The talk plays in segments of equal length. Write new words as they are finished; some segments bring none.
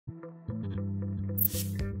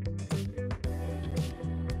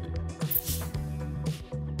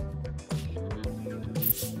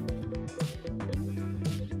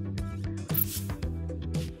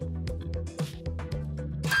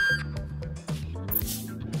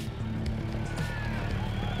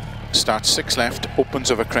Start 6 left, opens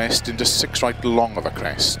of a crest into 6 right, long of a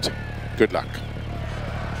crest. Good luck.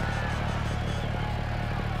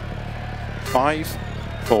 5,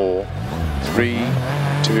 4, 3,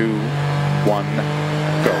 2, 1,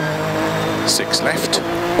 go. 6 left,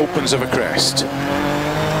 opens of a crest.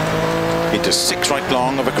 Into 6 right,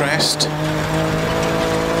 long of a crest.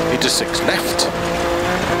 Into 6 left,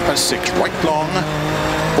 and 6 right, long.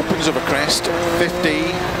 Opens of a crest,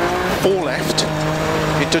 50, 4 left.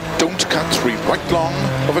 Into don't cut 3 right, long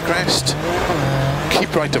of a crest.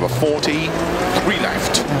 Keep right of a 40, 3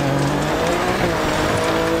 left.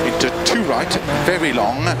 Into 2 right, very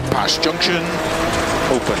long, past junction.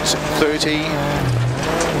 Opens 30,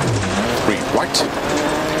 3 right,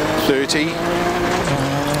 30.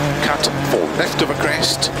 Cut 4 left of a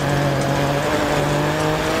crest.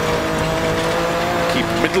 Keep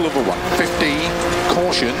middle of a 150.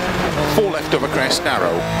 Caution, 4 left of a crest,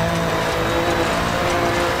 narrow.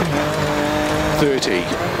 30.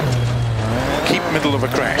 Keep middle of a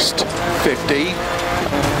crest. 50.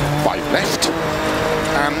 5 left.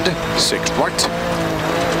 And 6 right.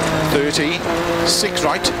 30. 6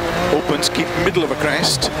 right. Opens, keep middle of a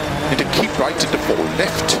crest. Into keep right into 4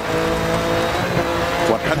 left.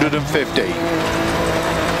 150.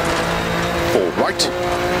 4 right.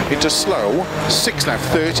 Into slow. 6 left.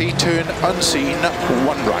 30. Turn unseen.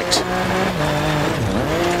 1 right.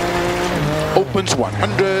 Opens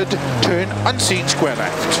 100, turn unseen, square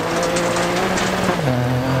left.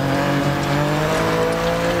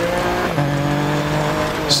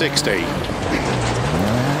 .60,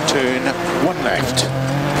 turn 1 left.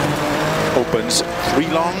 Opens 3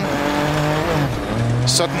 long.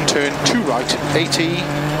 Sudden turn 2 right, 80.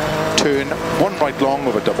 Turn 1 right long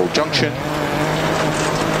of a double junction.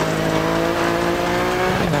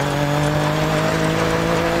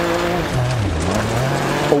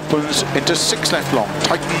 Opens into 6 left long,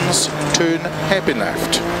 tightens, turn hairpin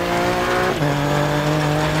left.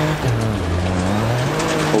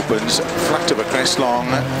 Opens flat of a crest long,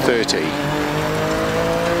 30.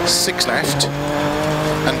 6 left,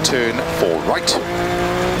 and turn 4 right,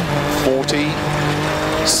 40.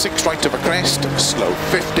 6 right of a crest, slow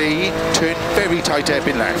 50, turn very tight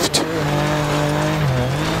hairpin left.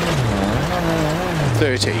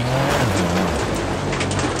 30.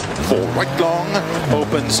 4 right long,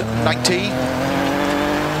 opens 90.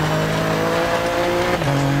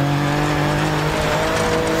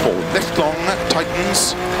 4 left long,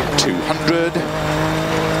 tightens, 200.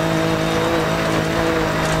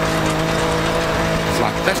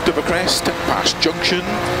 Flat left of a crest, past junction,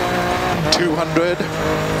 200.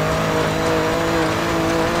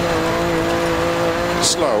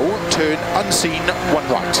 Slow, turn unseen, 1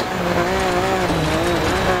 right.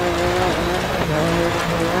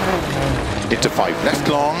 Into 5 left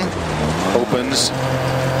long, opens,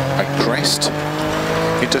 and crest.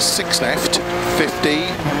 Into 6 left, 50.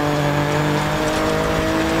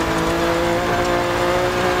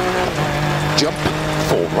 Jump,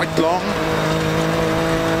 4 right long,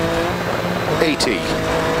 80.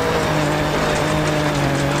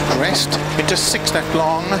 Crest, into 6 left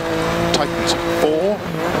long, tightens 4.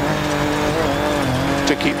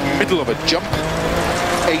 To keep middle of a jump,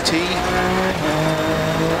 80.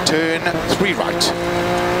 Turn 3 right,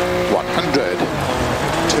 100.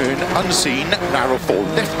 Turn unseen, narrow 4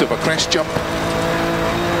 left of a crest jump.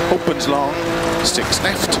 Opens long, 6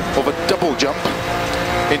 left of a double jump.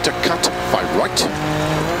 Into cut 5 right.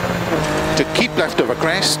 To keep left of a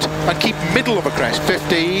crest and keep middle of a crest,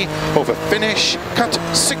 50. Over finish, cut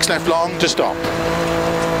 6 left long to stop.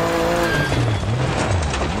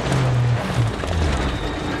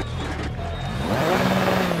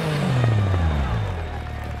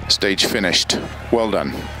 Stage finished. Well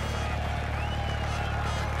done.